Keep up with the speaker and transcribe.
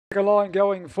A line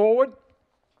going forward,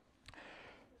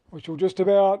 which will just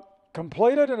about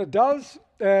complete it, and it does,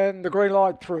 and the green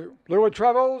light through. Lure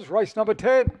travels, race number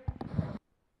 10.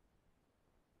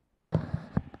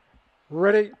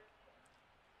 Ready.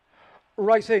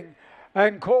 Racing.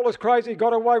 And Call Us Crazy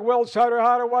got away well. So did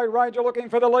Hardaway Ranger looking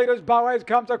for the leaders. Boaz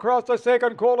comes across the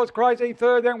second. Call Us Crazy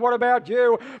third. Then What About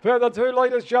You? Further 2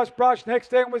 leaders just brushed. Next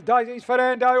then was Daisy's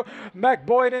Fernando. Mac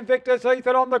Boy and Invictus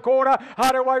Ethan on the corner.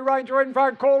 Hardaway Ranger in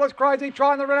front. Call Us Crazy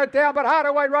trying to run it down, but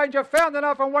Hardaway Ranger found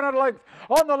enough and won at length.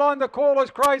 On the line, the Call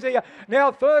Us Crazy. Now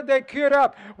third, they're queued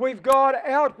up. We've got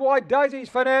out wide Daisy's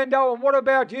Fernando and What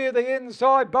About You? The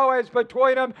inside Boaz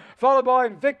between them, followed by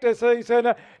Invictus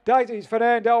Ethan, Daisy's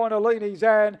Fernando and Alini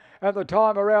Zan, and the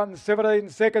time around 17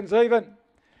 seconds even.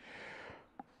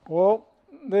 Well,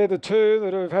 they're the two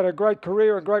that have had a great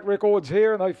career and great records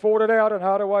here, and they fought it out, and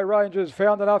Hardaway Rangers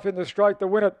found enough in the straight to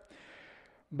win it.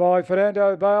 By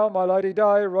Fernando Bale, My Lady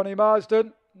Day, Ronnie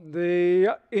Marsden.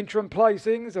 The interim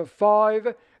placings are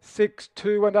 5, 6,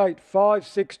 2 and 8. 5,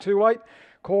 6, 2, 8.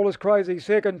 Call Us Crazy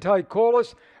second, Take Call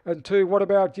Us. And 2, What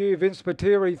About You? Vince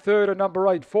Pateri third and number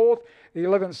 8 fourth.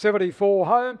 11.74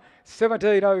 home.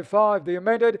 17.05 the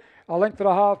amended. A length and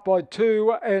a half by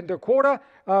 2 1/4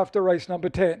 after race number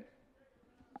 10.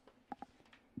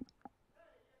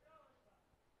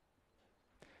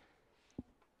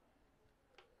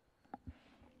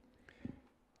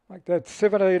 Like that,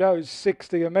 17.06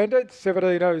 the amended.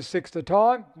 17.06 the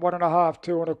time. 1 1/2,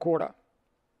 2 1/4.